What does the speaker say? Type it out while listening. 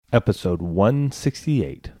Episode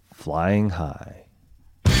 168, Flying High.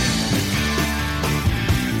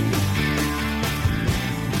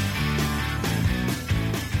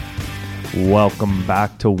 Welcome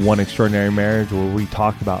back to One Extraordinary Marriage, where we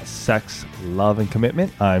talk about sex, love, and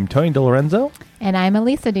commitment. I'm Tony DiLorenzo. And I'm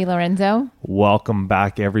Elisa DiLorenzo. Welcome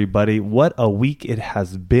back, everybody. What a week it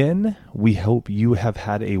has been. We hope you have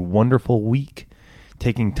had a wonderful week,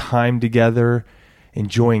 taking time together,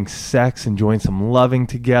 enjoying sex, enjoying some loving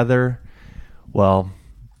together. Well,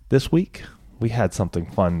 this week, we had something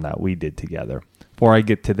fun that we did together. Before I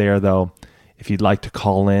get to there, though, if you'd like to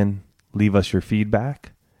call in, leave us your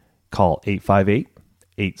feedback. Call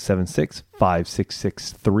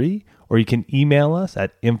 858-876-5663, or you can email us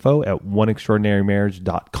at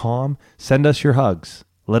info@oneextraordinarymarriage.com. Send us your hugs.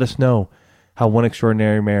 Let us know how One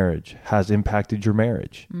Extraordinary Marriage has impacted your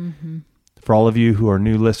marriage. Mm-hmm. For all of you who are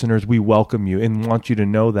new listeners, we welcome you and want you to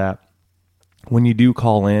know that when you do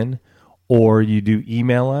call in or you do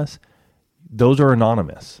email us, those are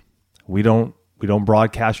anonymous. We don't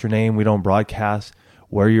broadcast your name. We don't broadcast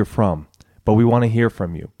where you're from. But we want to hear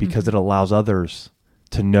from you because it allows others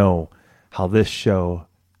to know how this show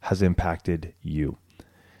has impacted you.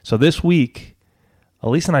 So this week,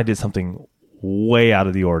 Elisa and I did something way out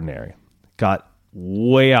of the ordinary, got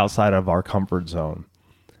way outside of our comfort zone.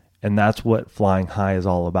 And that's what Flying High is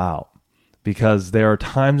all about. Because there are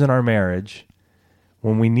times in our marriage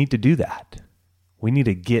when we need to do that. We need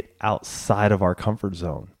to get outside of our comfort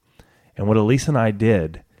zone. And what Elisa and I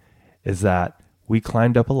did is that we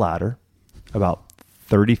climbed up a ladder about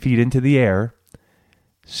 30 feet into the air,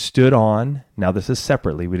 stood on, now this is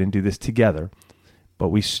separately, we didn't do this together, but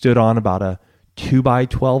we stood on about a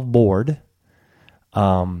 2x12 board,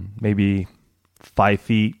 maybe 5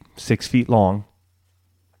 feet, 6 feet long,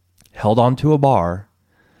 held onto a bar,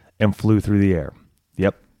 and flew through the air.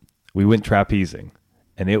 Yep, we went trapezing,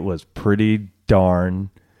 and it was pretty darn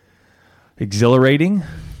exhilarating,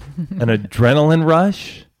 an adrenaline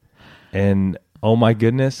rush, and oh my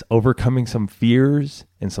goodness, overcoming some fears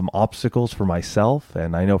and some obstacles for myself,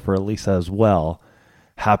 and I know for Elisa as well,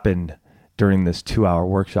 happened during this 2-hour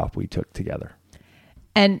workshop we took together.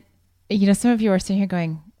 And, you know, some of you are sitting here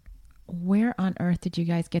going, where on earth did you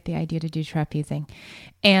guys get the idea to do trapezing?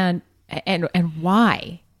 And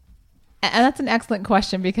why? And that's an excellent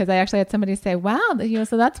question, because I actually had somebody say, wow, you know,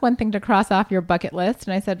 so that's one thing to cross off your bucket list.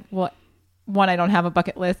 And I said, well, one, I don't have a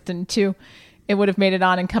bucket list, and two, it would have made it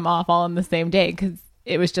on and come off all on the same day, because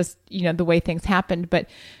it was just, you know, the way things happened. But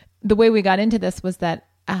the way we got into this was that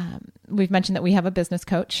we've mentioned that we have a business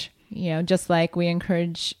coach, you know, just like we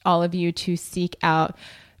encourage all of you to seek out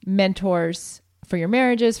mentors for your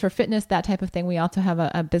marriages, for fitness, that type of thing. We also have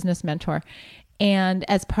a business mentor. And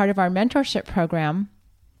as part of our mentorship program,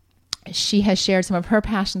 she has shared some of her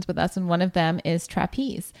passions with us, and one of them is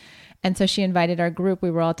trapeze. And so she invited our group. We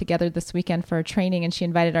were all together this weekend for a training, and she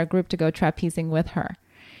invited our group to go trapezing with her.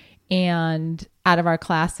 And out of our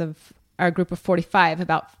class of our group of 45,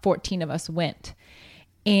 about 14 of us went.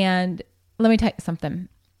 And let me tell you something.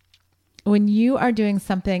 When you are doing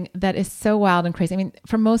something that is so wild and crazy, I mean,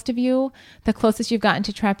 for most of you, the closest you've gotten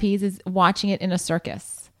to trapeze is watching it in a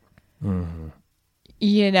circus. Mm-hmm.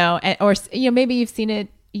 You know, or you know, maybe you've seen it,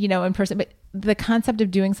 you know, in person, but the concept of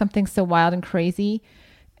doing something so wild and crazy,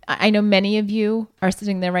 I know many of you are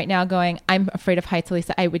sitting there right now going, I'm afraid of heights,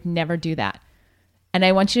 Elisa. I would never do that. And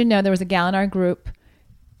I want you to know there was a gal in our group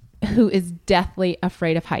who is deathly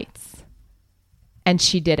afraid of heights. And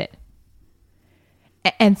she did it.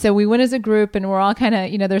 And so we went as a group, and we're all kind of,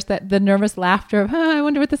 you know, there's the nervous laughter of, I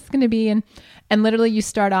wonder what this is going to be. And literally you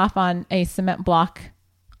start off on a cement block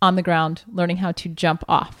on the ground, learning how to jump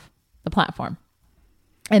off the platform.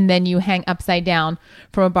 And then you hang upside down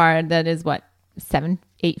from a bar that is 7-8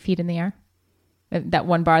 feet in the air. That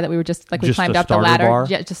one bar that we were we climbed up the ladder. Bar?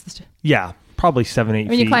 Yeah, probably 7-8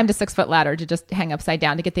 feet. You climbed a 6-foot ladder to just hang upside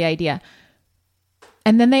down to get the idea.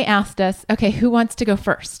 And then they asked us, okay, who wants to go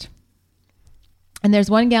first? And there's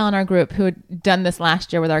one gal in our group who had done this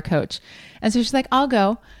last year with our coach. And so she's like, I'll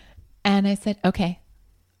go. And I said, okay,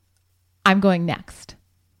 I'm going next.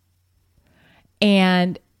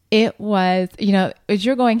 And it was, you know, as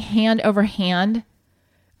you're going hand over hand,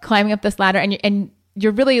 climbing up this ladder, and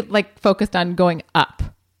you're really like focused on going up.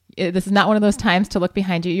 This is not one of those times to look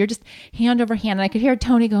behind you. You're just hand over hand. And I could hear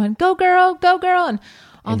Tony going, go girl, go girl.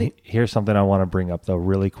 And here's something I want to bring up though,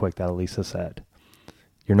 really quick, that Elisa said.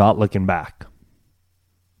 You're not looking back,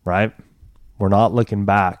 right? We're not looking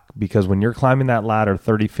back, because when you're climbing that ladder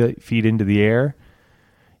 30 feet into the air,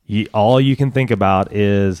 all you can think about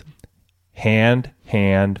is hand,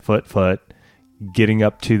 foot, getting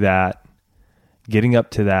up to that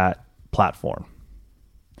platform.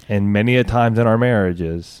 And many a times in our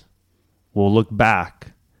marriages, we'll look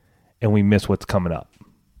back and we miss what's coming up.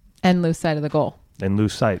 And lose sight of the goal. And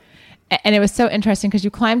lose sight. And it was so interesting because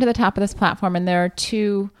you climb to the top of this platform and there are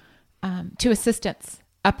two assistants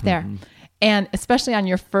up there. Mm-hmm. And especially on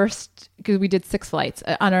your first, because we did 6 flights,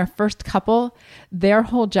 on our first couple, their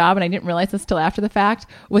whole job, and I didn't realize this till after the fact,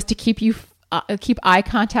 was to keep eye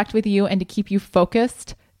contact with you and to keep you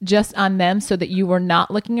focused just on them so that you were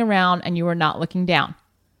not looking around and you were not looking down.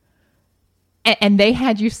 And they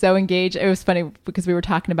had you so engaged. It was funny because we were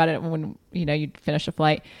talking about it when, you'd finish a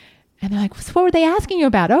flight. And they're like, so what were they asking you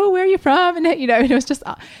about? Oh, where are you from? And, it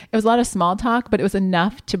was a lot of small talk, but it was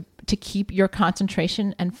enough to keep your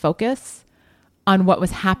concentration and focus on what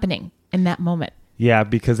was happening in that moment. Yeah,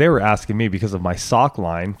 because they were asking me because of my sock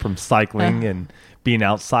line from cycling and being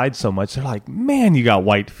outside so much. They're like, man, you got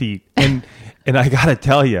white feet. And I got to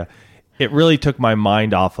tell you, it really took my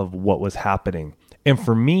mind off of what was happening. And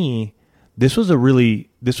for me, this was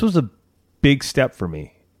a big step for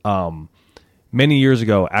me. Many years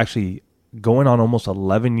ago, actually going on almost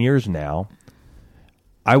 11 years now,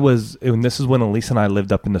 and this is when Elisa and I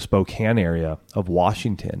lived up in the Spokane area of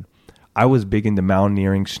Washington. I was big into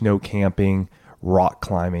mountaineering, snow camping, rock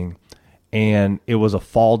climbing, and it was a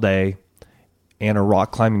fall day, and a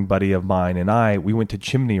rock climbing buddy of mine and we went to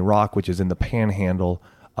Chimney Rock, which is in the panhandle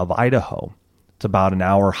of Idaho. It's about an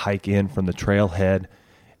hour hike in from the trailhead,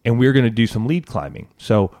 and we were going to do some lead climbing.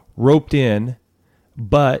 So roped in,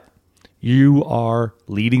 but you are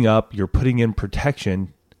leading up, you're putting in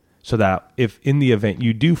protection so that if in the event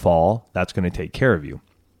you do fall, that's going to take care of you.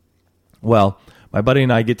 Well, my buddy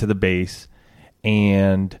and I get to the base,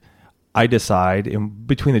 and I decide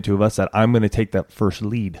between the two of us that I'm going to take that first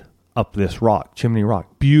lead up this rock, Chimney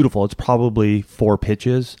Rock. Beautiful. It's probably 4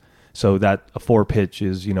 pitches. So that a 4 pitch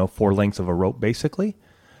is, 4 lengths of a rope, basically.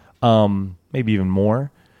 Maybe even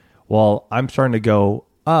more. Well, I'm starting to go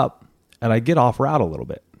up, and I get off route a little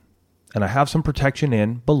bit. And I have some protection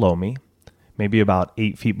in below me, maybe about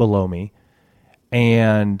 8 feet below me.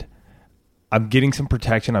 And I'm getting some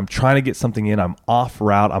protection. I'm trying to get something in. I'm off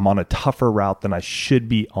route. I'm on a tougher route than I should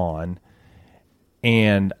be on.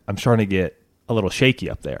 And I'm starting to get a little shaky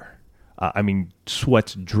up there.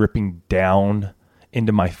 Sweat's dripping down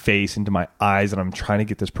into my face, into my eyes, and I'm trying to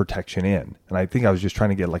get this protection in. And I think I was just trying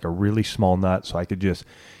to get like a really small nut so I could just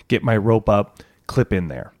get my rope up, clip in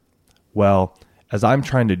there. Well, as I'm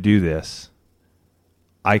trying to do this,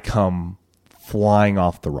 I come flying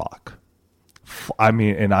off the rock.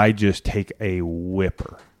 And I just take a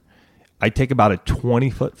whipper. I take about a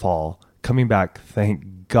 20-foot fall, coming back,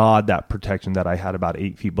 thank God that protection that I had about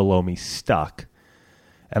 8 feet below me stuck.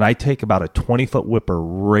 And I take about a 20-foot whipper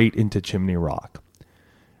right into Chimney Rock.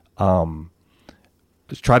 I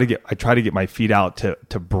try to get my feet out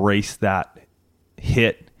to brace that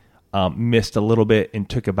hit. Missed a little bit and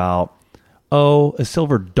took about a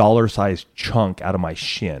silver dollar-sized chunk out of my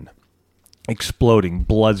shin. Exploding,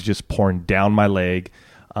 blood's just pouring down my leg.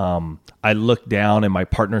 I look down and my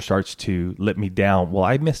partner starts to let me down. Well,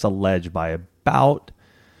 I missed a ledge by about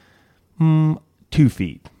 2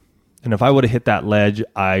 feet. And if I would have hit that ledge,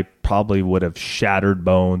 I probably would have shattered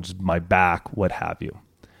bones, my back, what have you.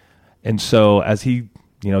 And so as he,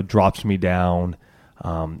 drops me down,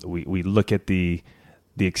 we look at the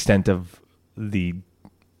extent of the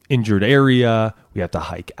injured area. We have to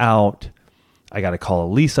hike out. I got to call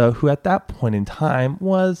Elisa, who at that point in time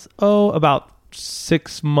was, about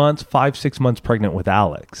 6 months pregnant with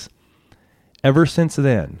Alex. Ever since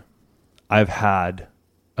then, I've had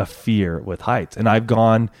a fear with heights. And I've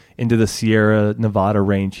gone into the Sierra Nevada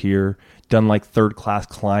range here, done like 3rd class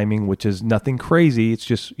climbing, which is nothing crazy. It's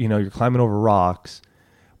just, you're climbing over rocks.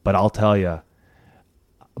 But I'll tell you,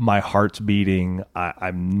 my heart's beating.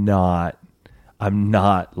 I'm not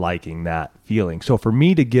liking that feeling. So for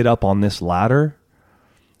me to get up on this ladder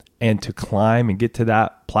and to climb and get to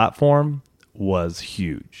that platform was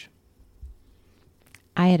huge.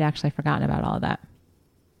 I had actually forgotten about all of that.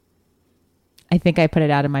 I think I put it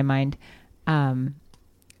out of my mind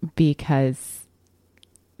because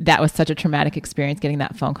that was such a traumatic experience getting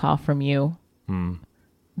that phone call from you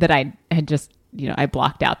that I had just, I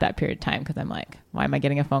blocked out that period of time because I'm like, why am I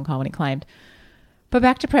getting a phone call when he climbed? But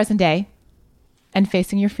back to present day. And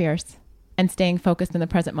facing your fears and staying focused in the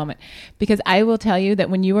present moment. Because I will tell you that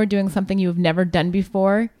when you are doing something you have never done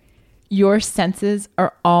before, your senses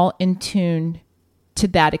are all in tune to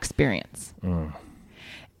that experience.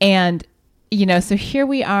 And, so here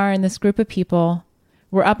we are in this group of people.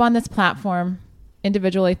 We're up on this platform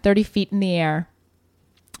individually, 30 feet in the air.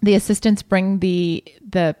 The assistants bring the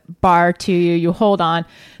bar to you. You hold on.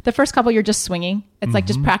 The first couple, you're just swinging. It's like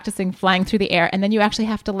just practicing flying through the air. And then you actually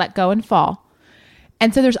have to let go and fall.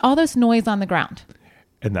 And so there's all this noise on the ground.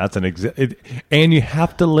 And that's and you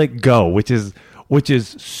have to let go, which is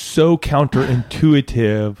so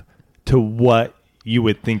counterintuitive to what you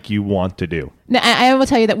would think you want to do. Now, I will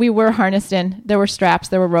tell you that we were harnessed in. There were straps.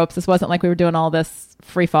 There were ropes. This wasn't like we were doing all this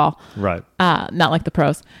free fall. Right. Not like the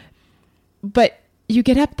pros. But you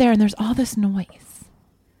get up there and there's all this noise.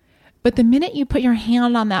 But the minute you put your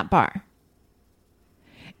hand on that bar,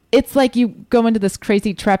 it's like you go into this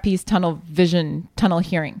crazy trapeze tunnel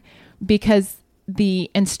hearing, because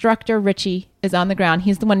the instructor, Richie, is on the ground.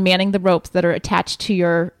 He's the one manning the ropes that are attached to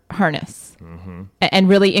your harness and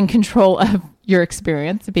really in control of your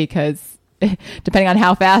experience, because depending on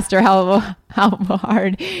how fast or how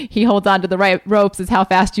hard he holds on to the right ropes is how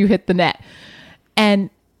fast you hit the net. And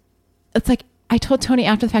it's like, I told Tony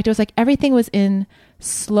after the fact, it was like everything was in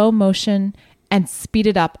slow motion and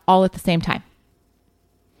speeded up all at the same time.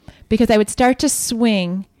 Because I would start to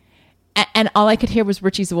swing and all I could hear was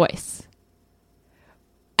Richie's voice.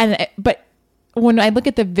 But when I look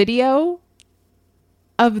at the video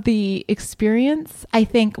of the experience, I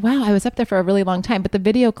think, wow, I was up there for a really long time. But the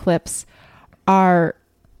video clips are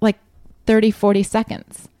like 30, 40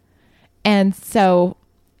 seconds. And so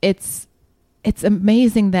it's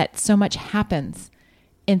amazing that so much happens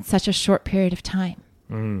in such a short period of time.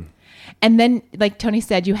 And then, like Tony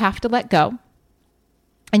said, you have to let go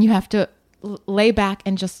and you have to lay back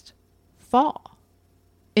and just fall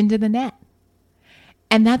into the net.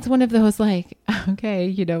 And that's one of those like, okay,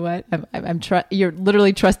 you know what? You're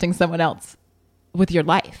literally trusting someone else with your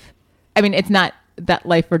life. I mean, it's not that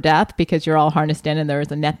life or death because you're all harnessed in and there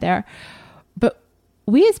is a net there. But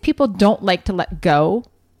we as people don't like to let go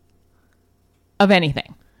of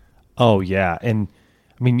anything. Oh yeah. And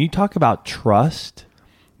I mean, you talk about trust.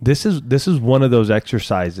 This is one of those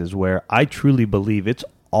exercises where I truly believe it's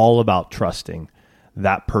all about trusting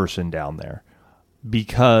that person down there.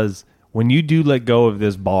 Because when you do let go of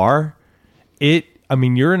this bar,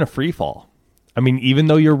 you're in a free fall. I mean, even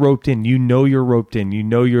though you're roped in, you're roped in,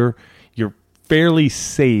 you're fairly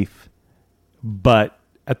safe, but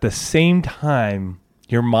at the same time,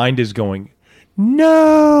 your mind is going,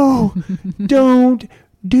 no, don't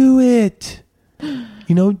do it.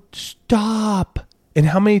 Stop. And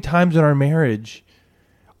how many times in our marriage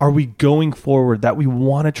are we going forward that we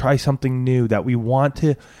want to try something new, that we want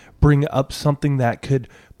to bring up something that could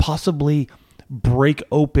possibly break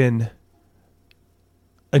open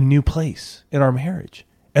a new place in our marriage?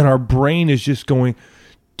 And our brain is just going,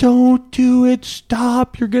 don't do it.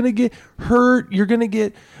 Stop. You're going to get hurt. You're going to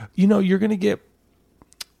get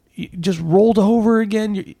just rolled over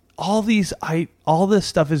again. All this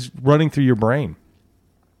stuff is running through your brain.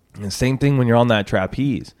 And the same thing when you're on that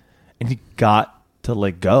trapeze, and you got to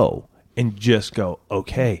let go and just go,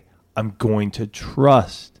 okay, I'm going to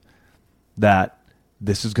trust that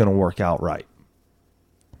this is going to work out right.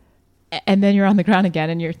 And then you're on the ground again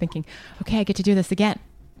and you're thinking, okay, I get to do this again.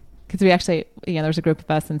 Because we actually, there was a group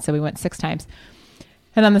of us, and so we went 6 times.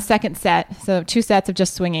 And on the second set, so 2 sets of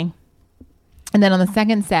just swinging. And then on the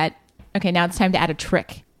second set, okay, now it's time to add a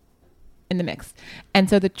trick in the mix. And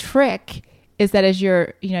so the trick is that as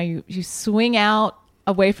you swing out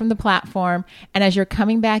away from the platform, and as you're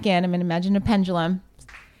coming back in, imagine a pendulum,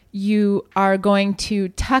 you are going to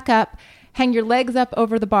tuck up, hang your legs up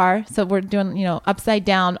over the bar. So we're doing, upside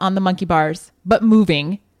down on the monkey bars, but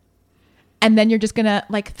moving. And then you're just going to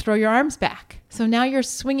like throw your arms back. So now you're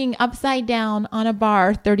swinging upside down on a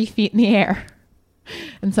bar 30 feet in the air.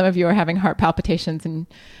 And some of you are having heart palpitations and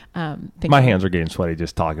thinking, my hands are getting sweaty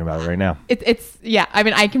just talking about it right now.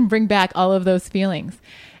 I can bring back all of those feelings.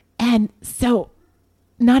 And so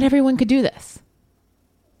not everyone could do this.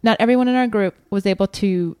 Not everyone in our group was able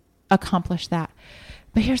to accomplish that.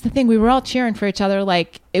 But here's the thing. We were all cheering for each other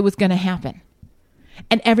like it was going to happen.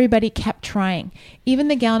 And everybody kept trying. Even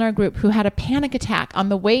the gal in our group who had a panic attack on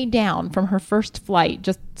the way down from her first flight,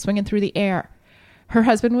 just swinging through the air. Her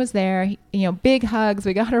husband was there, big hugs.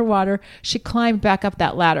 We got her water. She climbed back up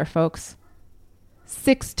that ladder, folks.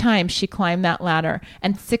 6 times she climbed that ladder,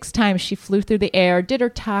 and 6 times she flew through the air, did her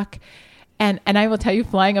tuck. And I will tell you,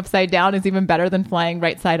 flying upside down is even better than flying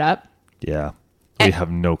right side up. Yeah. We have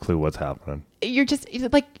no clue what's happening. You're just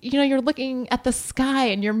like, you're looking at the sky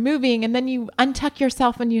and you're moving, and then you untuck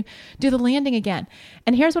yourself and you do the landing again.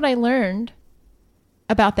 And here's what I learned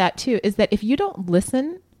about that too, is that if you don't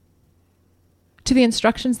listen to the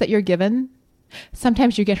instructions that you're given,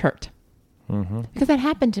 sometimes you get hurt. Mm-hmm. Because that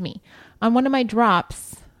happened to me on one of my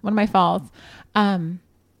drops, one of my falls.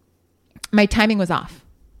 My timing was off.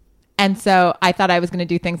 And so I thought I was going to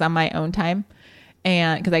do things on my own time,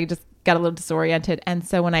 and because I just got a little disoriented. And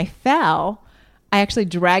so when I fell, I actually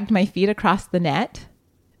dragged my feet across the net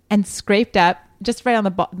and scraped up just right on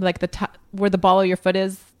the like the top where the ball of your foot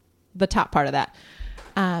is, the top part of that.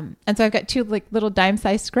 And so I've got two like little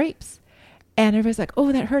dime-sized scrapes. And everybody's like,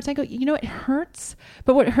 "Oh, that hurts." I go, "You know, it hurts.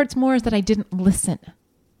 But what hurts more is that I didn't listen."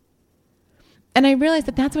 And I realized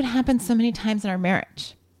that that's what happens so many times in our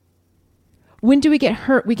marriage. When do we get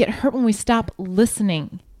hurt? We get hurt when we stop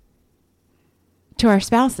listening to our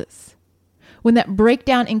spouses. When that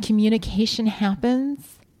breakdown in communication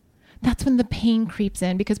happens, that's when the pain creeps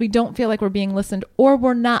in because we don't feel like we're being listened or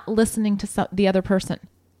we're not listening to the other person.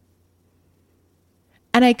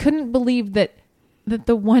 And I couldn't believe that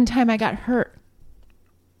the one time I got hurt,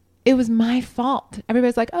 it was my fault.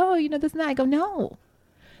 Everybody's like, "Oh, you know, this and that." I go, "No,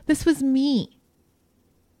 this was me.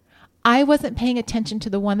 I wasn't paying attention to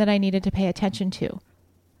the one that I needed to pay attention to.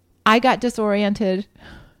 I got disoriented.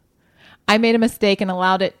 I made a mistake and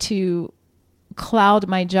allowed it to cloud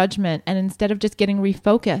my judgment. And instead of just getting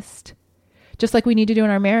refocused, just like we need to do in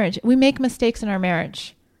our marriage, we make mistakes in our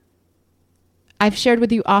marriage. I've shared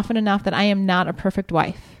with you often enough that I am not a perfect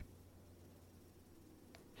wife.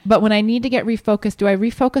 But when I need to get refocused, do I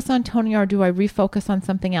refocus on Tony or do I refocus on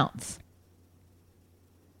something else?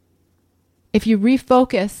 If you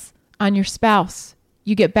refocus on your spouse,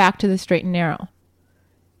 you get back to the straight and narrow.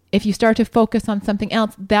 If you start to focus on something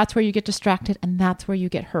else, that's where you get distracted and that's where you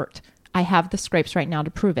get hurt. I have the scrapes right now to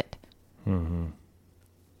prove it. Mm-hmm.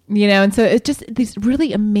 You know, and so it's just these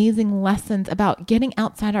really amazing lessons about getting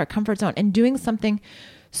outside our comfort zone and doing something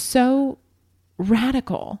so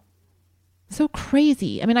radical, so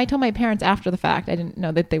crazy. I mean, I told my parents after the fact, I didn't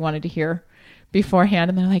know that they wanted to hear beforehand.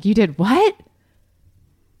 And they're like, "You did what?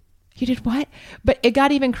 You did what?" But it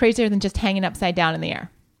got even crazier than just hanging upside down in the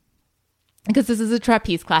air. Because this is a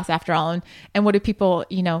trapeze class after all. And what do people,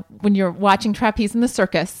 you know, when you're watching trapeze in the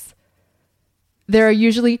circus, there are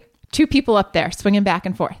usually two people up there swinging back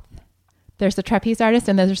and forth. There's the trapeze artist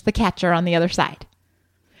and there's the catcher on the other side.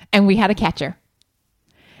 And we had a catcher.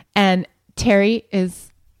 And Terry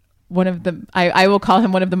is one of the, I will call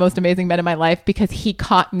him one of the most amazing men in my life because he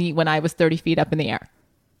caught me when I was 30 feet up in the air.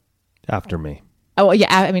 After me. Oh, well, yeah.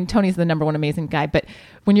 I mean, Tony's the number one amazing guy. But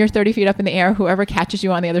when you're 30 feet up in the air, whoever catches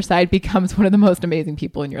you on the other side becomes one of the most amazing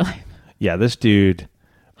people in your life. Yeah, this dude,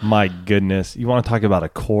 my goodness. You want to talk about a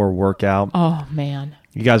core workout? Oh, man.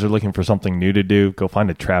 You guys are looking for something new to do, go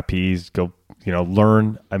find a trapeze, go, you know,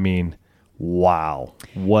 learn. I mean, wow.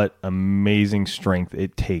 What amazing strength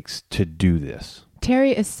it takes to do this.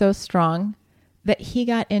 Terry is so strong that he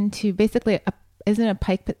got into basically, isn't it a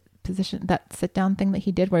pike position, that sit down thing that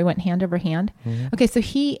he did where he went hand over hand? Mm-hmm. Okay, so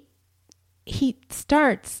he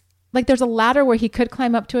starts, like there's a ladder where he could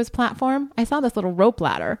climb up to his platform. I saw this little rope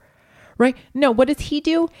ladder. Right? No, what does he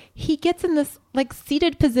do? He gets in this like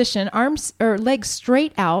seated position, arms or legs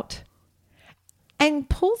straight out, and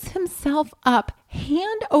pulls himself up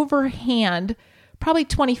hand over hand, probably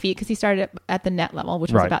 20 feet because he started at the net level,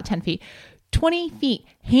 which was about 10 feet. 20 feet,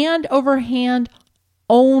 hand over hand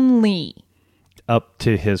only. Up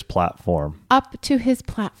to his platform. Up to his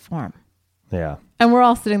platform. Yeah. And we're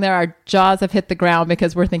all sitting there, our jaws have hit the ground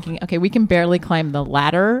because we're thinking, okay, we can barely climb the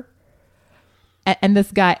ladder. And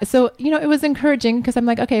this guy, so, you know, it was encouraging because I'm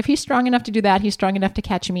like, okay, if he's strong enough to do that, he's strong enough to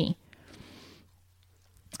catch me.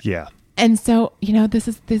 Yeah. And so, you know,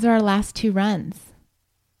 these are our last two runs.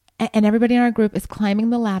 And everybody in our group is climbing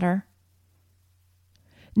the ladder,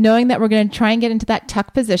 knowing that we're going to try and get into that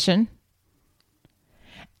tuck position.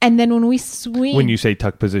 And then when we swing. When you say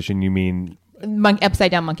tuck position, you mean? Upside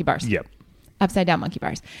down monkey bars. Yep. Upside down monkey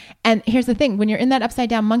bars. And here's the thing. When you're in that upside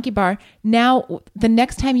down monkey bar, now the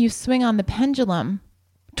next time you swing on the pendulum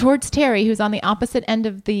towards Terry, who's on the opposite end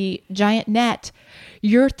of the giant net,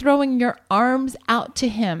 you're throwing your arms out to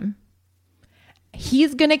him.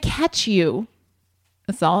 He's going to catch you.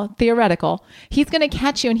 It's all theoretical. He's going to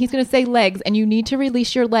catch you and he's going to say legs, and you need to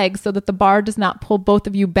release your legs so that the bar does not pull both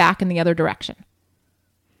of you back in the other direction.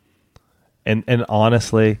 And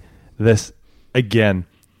honestly, this, again,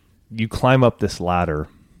 you climb up this ladder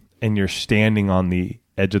and you're standing on the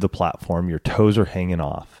edge of the platform. Your toes are hanging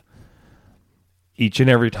off. Each and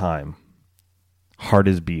every time, heart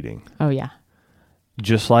is beating. Oh, yeah.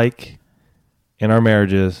 Just like in our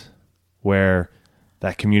marriages where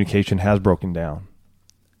that communication has broken down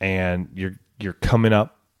and you're coming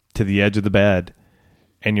up to the edge of the bed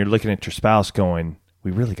and you're looking at your spouse going, we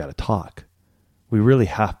really got to talk. We really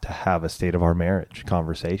have to have a state of our marriage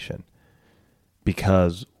conversation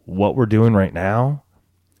because what we're doing right now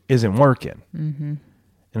isn't working. Mm-hmm.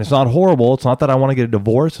 And it's not horrible. It's not that I want to get a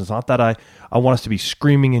divorce. It's not that I want us to be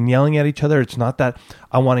screaming and yelling at each other. It's not that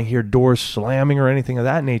I want to hear doors slamming or anything of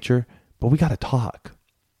that nature, but we got to talk.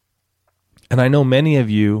 And I know many of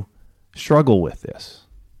you struggle with this.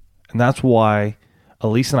 And that's why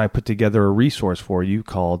Elise and I put together a resource for you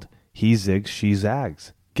called He Zigs, She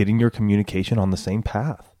Zags, getting your communication on the same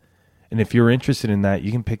path. And if you're interested in that,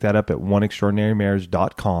 you can pick that up at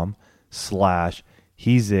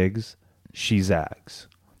oneextraordinarymarriage.com/He Zigs, She Zags.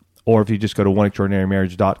 Or if you just go to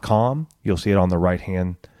oneextraordinarymarriage.com, you'll see it on the right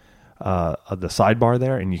hand of the sidebar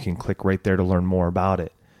there, and you can click right there to learn more about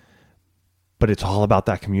it. But it's all about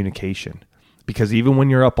that communication. Because even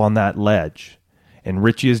when you're up on that ledge and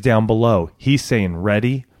Richie is down below, he's saying,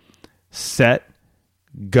 ready, set,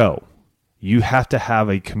 go. You have to have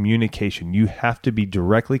a communication. You have to be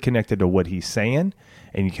directly connected to what he's saying,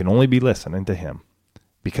 and you can only be listening to him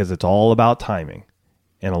because it's all about timing.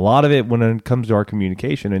 And a lot of it, when it comes to our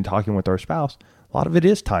communication and talking with our spouse, a lot of it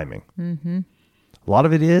is timing. Mm-hmm. A lot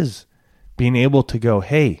of it is being able to go,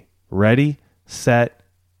 hey, ready, set,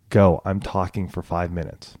 go. I'm talking for 5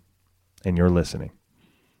 minutes and you're listening.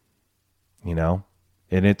 You know,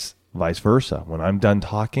 and it's vice versa. When I'm done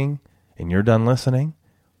talking and you're done listening,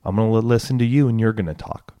 I'm going to listen to you and you're going to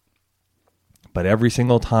talk. But every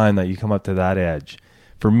single time that you come up to that edge,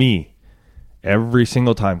 for me, every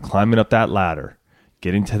single time climbing up that ladder,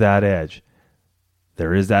 getting to that edge,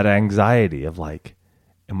 there is that anxiety of like,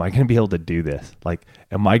 am I going to be able to do this? Like,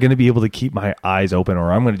 am I going to be able to keep my eyes open,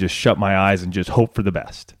 or I'm going to just shut my eyes and just hope for the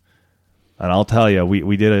best? And I'll tell you,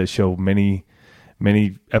 we did a show many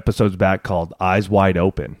episodes back called Eyes Wide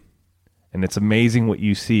Open. And it's amazing what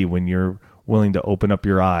you see when you're willing to open up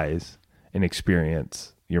your eyes and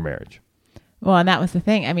experience your marriage. Well, and that was the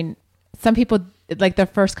thing. I mean, some people, like their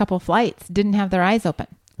first couple of flights, didn't have their eyes open.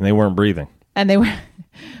 And they weren't breathing. And they were,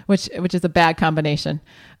 which is a bad combination.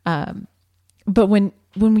 But when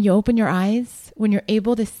you open your eyes, when you're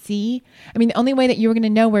able to see, I mean, the only way that you were going to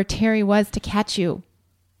know where Terry was to catch you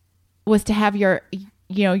was to have your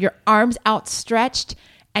arms outstretched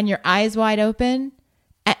and your eyes wide open,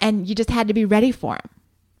 and you just had to be ready for him.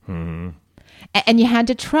 Mm-hmm. And you had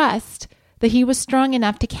to trust that he was strong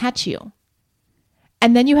enough to catch you.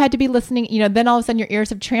 And then you had to be listening, then all of a sudden your ears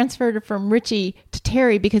have transferred from Richie to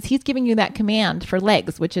Terry because he's giving you that command for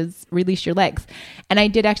legs, which is release your legs. And I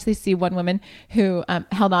did actually see one woman who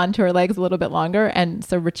held on to her legs a little bit longer. And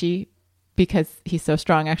so Richie, because he's so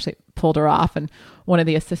strong, actually pulled her off. And one of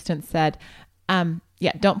the assistants said,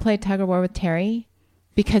 don't play tug of war with Terry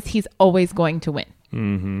because he's always going to win.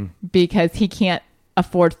 Mm-hmm. Because he can't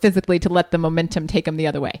afford physically to let the momentum take him the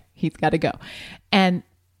other way. He's got to go. And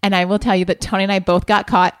I will tell you that Tony and I both got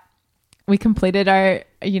caught. We completed our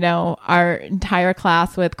entire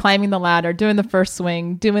class with climbing the ladder, doing the first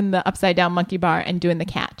swing, doing the upside down monkey bar, and doing the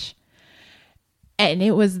catch. And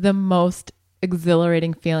it was the most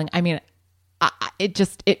exhilarating feeling. I mean,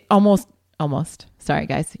 it almost, sorry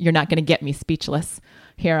guys, you're not going to get me speechless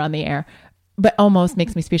here on the air, but almost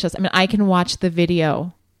makes me speechless. I mean, I can watch the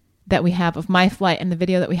video that we have of my flight and the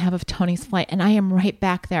video that we have of Tony's flight, and I am right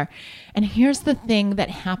back there. And here's the thing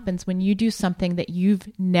that happens when you do something that you've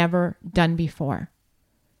never done before,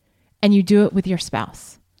 and you do it with your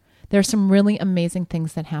spouse. There are some really amazing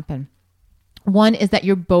things that happen. One is that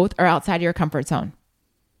you both are outside of your comfort zone.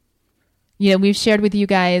 We've shared with you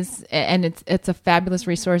guys, and it's a fabulous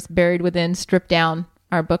resource buried within Strip Down,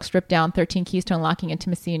 our book, Strip Down, 13 Keys to Unlocking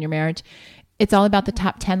Intimacy in Your Marriage. It's all about the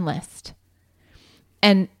top 10 list.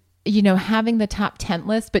 And having the top 10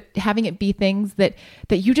 list, but having it be things that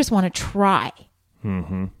you just want to try.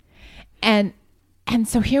 Mm-hmm. And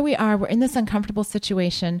so here we are, we're in this uncomfortable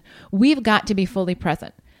situation. We've got to be fully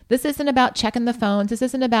present. This isn't about checking the phones. This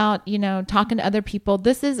isn't about, talking to other people.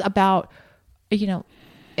 This is about,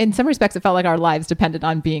 in some respects, it felt like our lives depended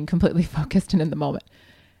on being completely focused and in the moment.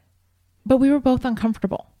 But we were both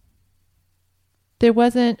uncomfortable. There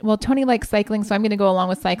wasn't, Tony likes cycling, so I'm going to go along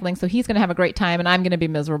with cycling. So he's going to have a great time and I'm going to be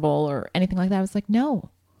miserable or anything like that. I was like,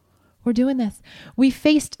 no, we're doing this. We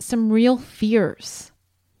faced some real fears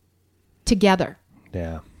together.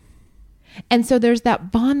 Yeah. And so there's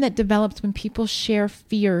that bond that develops when people share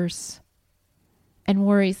fears and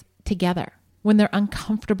worries together, when they're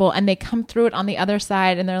uncomfortable and they come through it on the other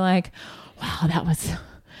side and they're like, wow, that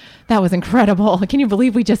was incredible. Can you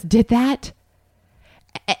believe we just did that?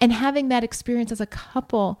 And having that experience as a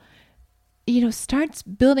couple, starts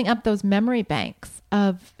building up those memory banks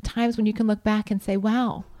of times when you can look back and say,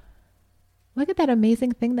 wow, look at that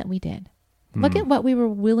amazing thing that we did. Look at what we were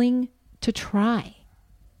willing to try.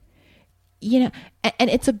 And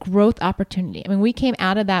it's a growth opportunity. I mean, we came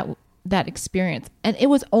out of that experience and it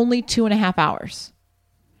was only 2.5 hours.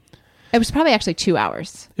 It was probably actually 2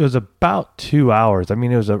 hours. It was about 2 hours. I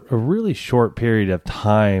mean, it was a really short period of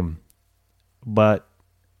time, but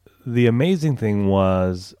the amazing thing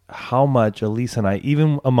was how much Elise and I,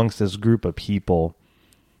 even amongst this group of people,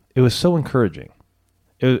 it was so encouraging.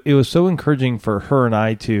 It was so encouraging for her and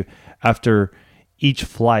I to, after each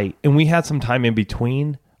flight, and we had some time in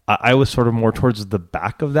between. I was sort of more towards the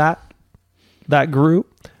back of that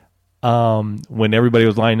group. When everybody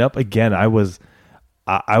was lining up, again, I was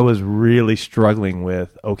really struggling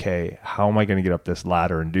with, okay, how am I going to get up this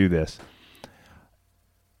ladder and do this?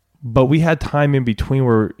 But we had time in between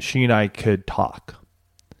where she and I could talk.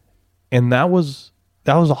 And that was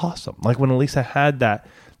awesome. Like when Elisa had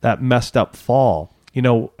that messed up fall,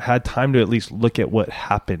 had time to at least look at what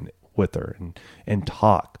happened with her and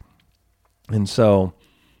talk. And so,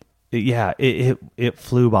 it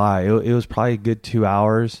flew by. It was probably a good 2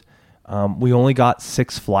 hours. We only got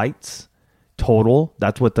 6 flights total.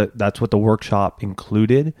 That's what the workshop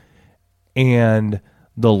included. And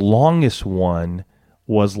the longest one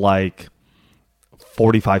was like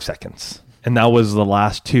 45 seconds. And that was the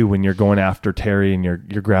last 2 when you're going after Terry and you're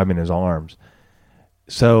grabbing his arms.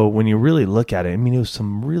 So when you really look at it, I mean, it was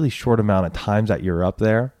some really short amount of times that you're up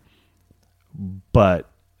there, but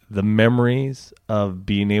the memories of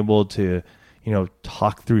being able to,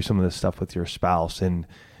 talk through some of this stuff with your spouse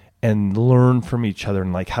and learn from each other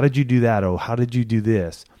and like, how did you do that? Oh, how did you do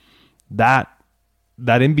this? That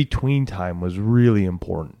in between time was really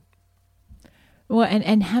important. Well,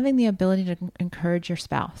 and having the ability to encourage your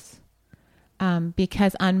spouse.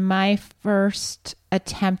 Because on my first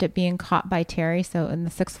attempt at being caught by Terry, so in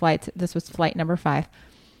the 6 flights, this was flight number 5,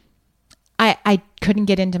 I couldn't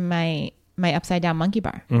get into my upside down monkey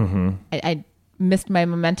bar. Mm-hmm. I missed my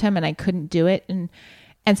momentum and I couldn't do it. And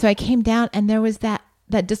so I came down and there was that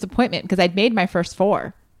disappointment because I'd made my first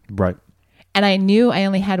 4. Right. And I knew I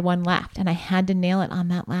only had 1 left and I had to nail it on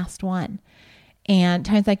that last one. And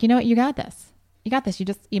Ty's like, you know what? You got this. You got this.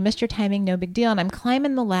 You missed your timing. No big deal. And I'm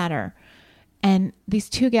climbing the ladder. And these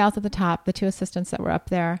 2 gals at the top, the 2 assistants that were up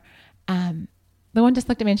there, the one just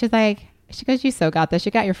looked at me and she goes, you so got this.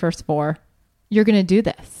 You got your first 4. You're going to do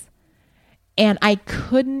this. And I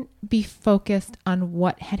couldn't be focused on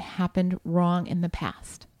what had happened wrong in the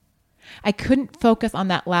past. I couldn't focus on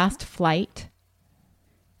that last flight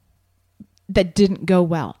that didn't go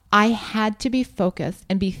well. I had to be focused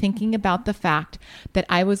and be thinking about the fact that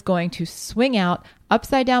I was going to swing out,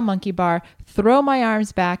 upside down monkey bar, throw my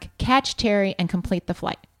arms back, catch Terry, and complete the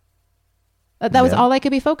flight. That was all I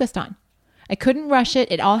could be focused on. I couldn't rush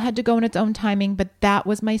it. It all had to go in its own timing, but that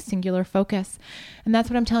was my singular focus. And that's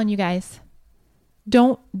what I'm telling you guys.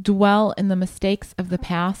 Don't dwell in the mistakes of the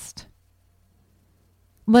past.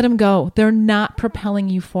 Let them go. They're not propelling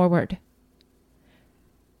you forward.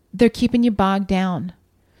 They're keeping you bogged down.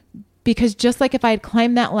 Because just like if I had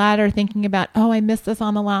climbed that ladder thinking about, oh, I missed this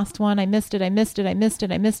on the last one. I missed it.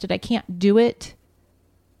 I can't do it.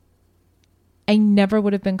 I never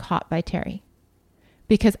would have been caught by Terry.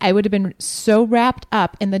 Because I would have been so wrapped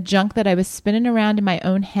up in the junk that I was spinning around in my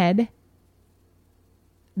own head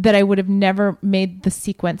that I would have never made the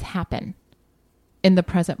sequence happen in the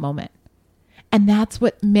present moment. And that's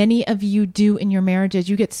what many of you do in your marriages.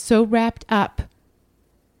 You get so wrapped up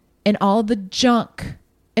in all the junk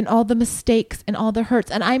and all the mistakes and all the hurts.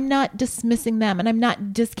 And I'm not dismissing them and I'm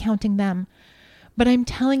not discounting them. But I'm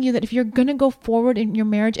telling you that if you're going to go forward in your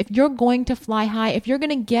marriage, if you're going to fly high, if you're going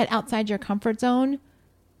to get outside your comfort zone,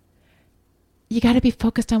 you got to be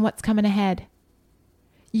focused on what's coming ahead.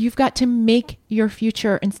 You've got to make your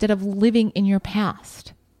future instead of living in your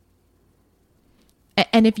past.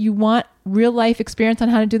 And if you want real life experience on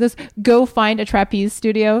how to do this, go find a trapeze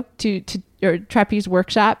studio or trapeze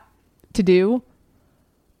workshop to do.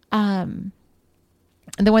 And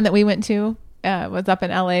the one that we went to was up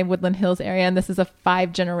in LA, Woodland Hills area. And this is a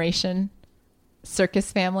 5-generation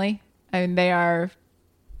circus family. I mean,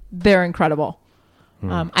 they're incredible.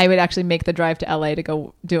 I would actually make the drive to LA to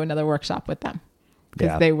go do another workshop with them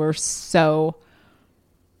because they were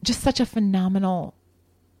just such a phenomenal,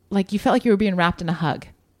 like you felt like you were being wrapped in a hug.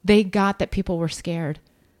 They got that people were scared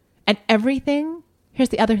and everything. Here's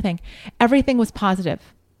the other thing. Everything was positive.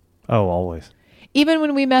 Oh, always. Even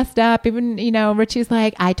when we messed up, even, Richie's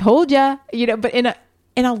like, I told ya, but in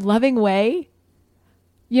a loving way,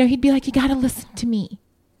 he'd be like, you got to listen to me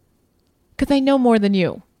because I know more than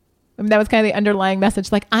you. I mean, that was kind of the underlying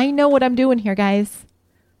message. Like, I know what I'm doing here, guys.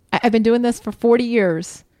 I've been doing this for 40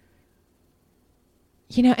 years.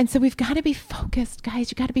 And so we've got to be focused,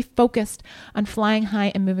 guys. You got to be focused on flying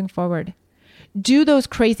high and moving forward. Do those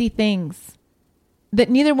crazy things that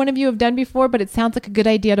neither one of you have done before, but it sounds like a good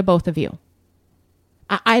idea to both of you.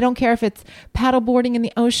 I don't care if it's paddleboarding in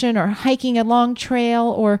the ocean or hiking a long trail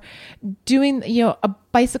or doing, a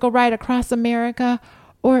bicycle ride across America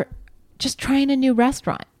or just trying a new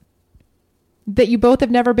restaurant that you both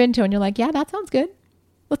have never been to. And you're like, yeah, that sounds good.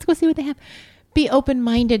 Let's go see what they have. Be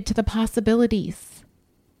open-minded to the possibilities.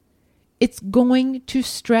 It's going to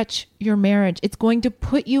stretch your marriage. It's going to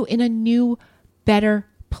put you in a new, better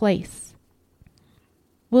place.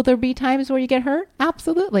 Will there be times where you get hurt?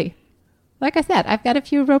 Absolutely. Like I said, I've got a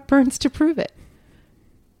few rope burns to prove it.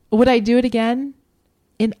 Would I do it again?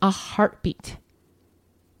 In a heartbeat.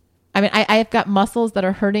 I mean, I've got muscles that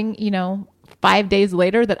are hurting, 5 days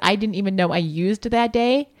later that I didn't even know I used that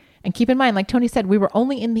day. And keep in mind, like Tony said, we were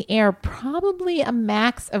only in the air probably a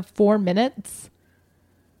max of 4 minutes.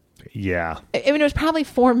 Yeah. I mean, it was probably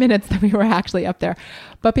 4 minutes that we were actually up there.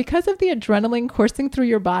 But because of the adrenaline coursing through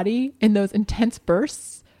your body in those intense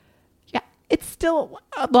bursts, yeah, it's still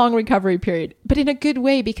a long recovery period, but in a good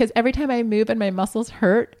way, because every time I move and my muscles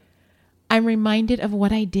hurt, I'm reminded of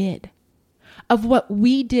what I did, of what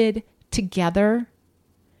we did together,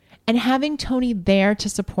 and having Tony there to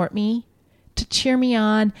support me, to cheer me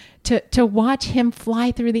on, to watch him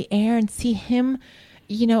fly through the air and see him,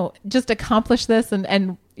 just accomplish this.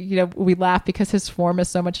 And we laugh because his form is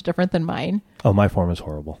so much different than mine. Oh, my form is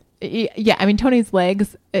horrible. Yeah. I mean, Tony's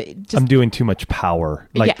legs. I'm doing too much power.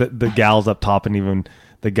 Like the gals up top and even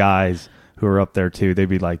the guys who are up there too, they'd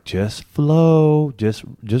be like, just flow, just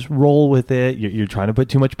roll with it. You're trying to put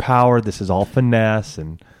too much power. This is all finesse.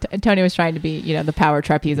 And Tony was trying to be, the power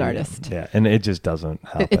trapeze artist. Yeah. And it just doesn't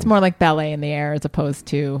happen. It's more like ballet in the air as opposed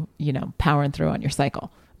to, powering through on your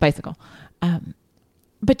bicycle.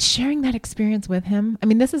 But sharing that experience with him, I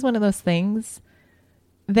mean, this is one of those things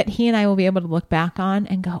that he and I will be able to look back on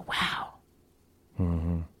and go, wow.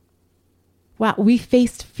 Mm-hmm. Wow, we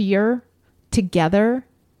faced fear together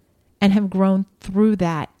and have grown through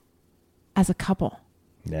that as a couple.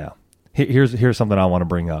 Yeah. Here's something I want to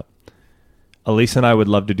bring up. Elise and I would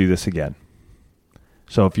love to do this again.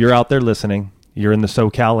 So if you're out there listening, you're in the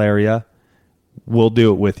SoCal area, we'll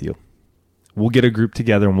do it with you. We'll get a group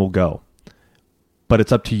together and we'll go. But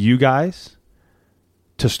it's up to you guys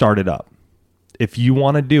to start it up. If you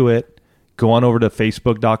want to do it, go on over to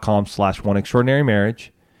facebook.com/oneextraordinarymarriage,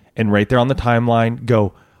 and right there on the timeline,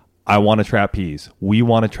 go, I want to trapeze. We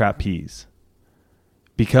want to trapeze.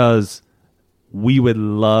 Because we would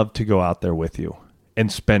love to go out there with you and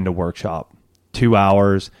spend a workshop. 2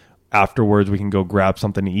 hours. Afterwards, we can go grab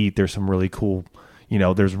something to eat. There's some really cool,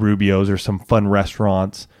 there's Rubio's or some fun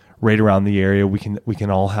restaurants right around the area. We can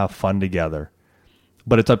all have fun together.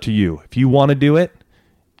 But it's up to you. If you want to do it,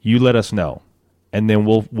 you let us know. And then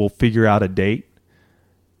we'll figure out a date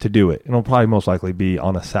to do it. It'll probably most likely be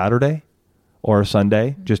on a Saturday or a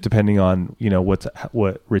Sunday, just depending on,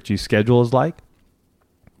 what Richie's schedule is like.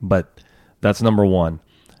 But that's number one.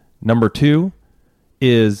 Number two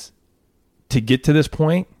is, to get to this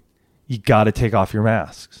point, you got to take off your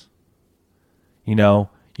masks. You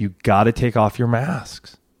got to take off your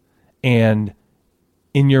masks. And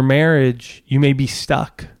in your marriage, you may be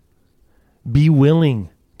stuck. Be willing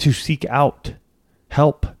to seek out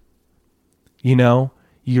help.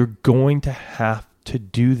 You're going to have to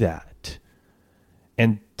do that.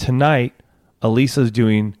 And tonight, Elisa's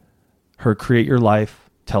doing her Create Your Life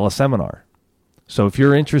teleseminar. So if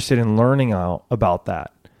you're interested in learning about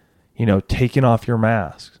that, taking off your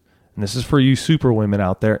masks, and this is for you super women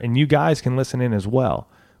out there, and you guys can listen in as well.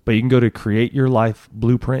 But you can go to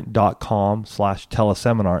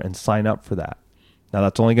createyourlifeblueprint.com/teleseminar and sign up for that. Now,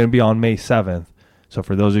 that's only going to be on May 7th. So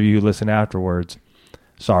for those of you who listen afterwards,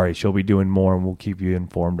 sorry, she'll be doing more and we'll keep you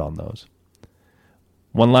informed on those.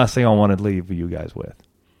 One last thing I want to leave you guys with,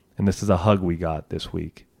 and this is a hug we got this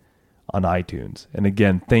week on iTunes. And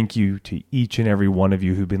again, thank you to each and every one of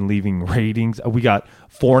you who've been leaving ratings. We got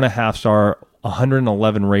 4.5 star,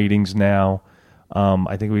 111 ratings now.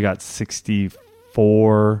 I think we got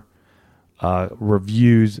 64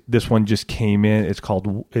 reviews. This one just came in.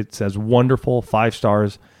 It says wonderful, 5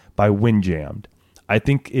 stars by Windjammed. I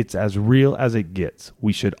think it's as real as it gets.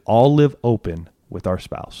 We should all live open with our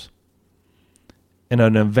spouse. In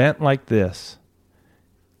an event like this,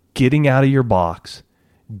 getting out of your box,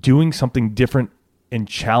 doing something different and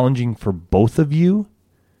challenging for both of you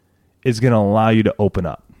is going to allow you to open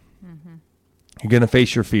up. Mm-hmm. You're going to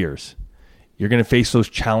face your fears. You're going to face those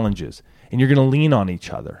challenges, and you're going to lean on each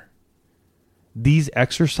other. These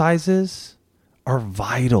exercises are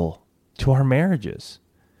vital to our marriages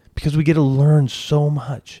because we get to learn so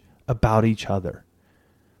much about each other.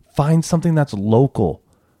 Find something that's local,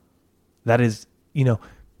 that is,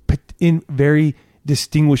 very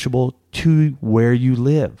distinguishable to where you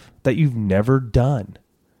live, that you've never done.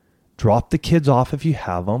 drop the kids off if you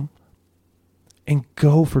have them, and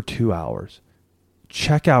go for 2 hours.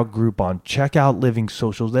 Check out Groupon. Check out Living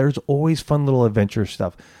Socials. There's always fun little adventure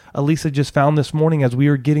stuff. Elisa just found this morning as we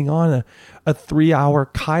were getting on a 3-hour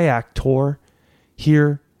kayak tour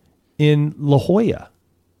here in La Jolla.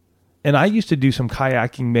 And I used to do some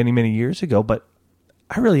kayaking many, many years ago, but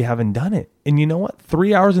I really haven't done it. And you know what?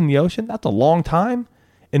 3 hours in the ocean, that's a long time.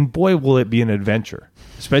 And boy, will it be an adventure,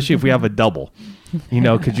 especially if we have a double,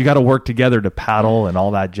 because you got to work together to paddle and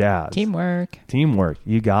all that jazz. Teamwork.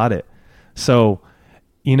 You got it. So,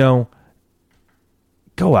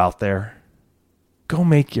 go out there. Go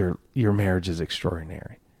make your marriages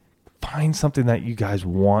extraordinary. Find something that you guys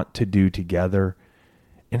want to do together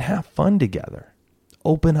and have fun together.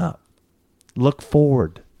 Open up. Look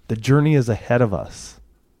forward. The journey is ahead of us,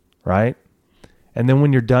 right? And then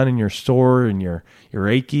when you're done and you're sore and you're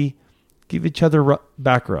achy, give each other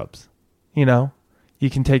back rubs. You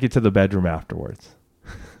can take it to the bedroom afterwards.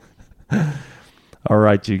 All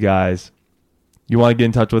right, you guys. You want to get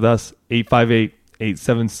in touch with us?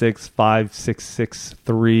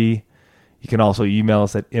 858-876-5663. You can also email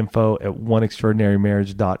us at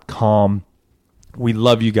info@oneextraordinarymarriage.com. We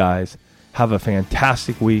love you guys. Have a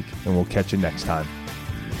fantastic week, and we'll catch you next time.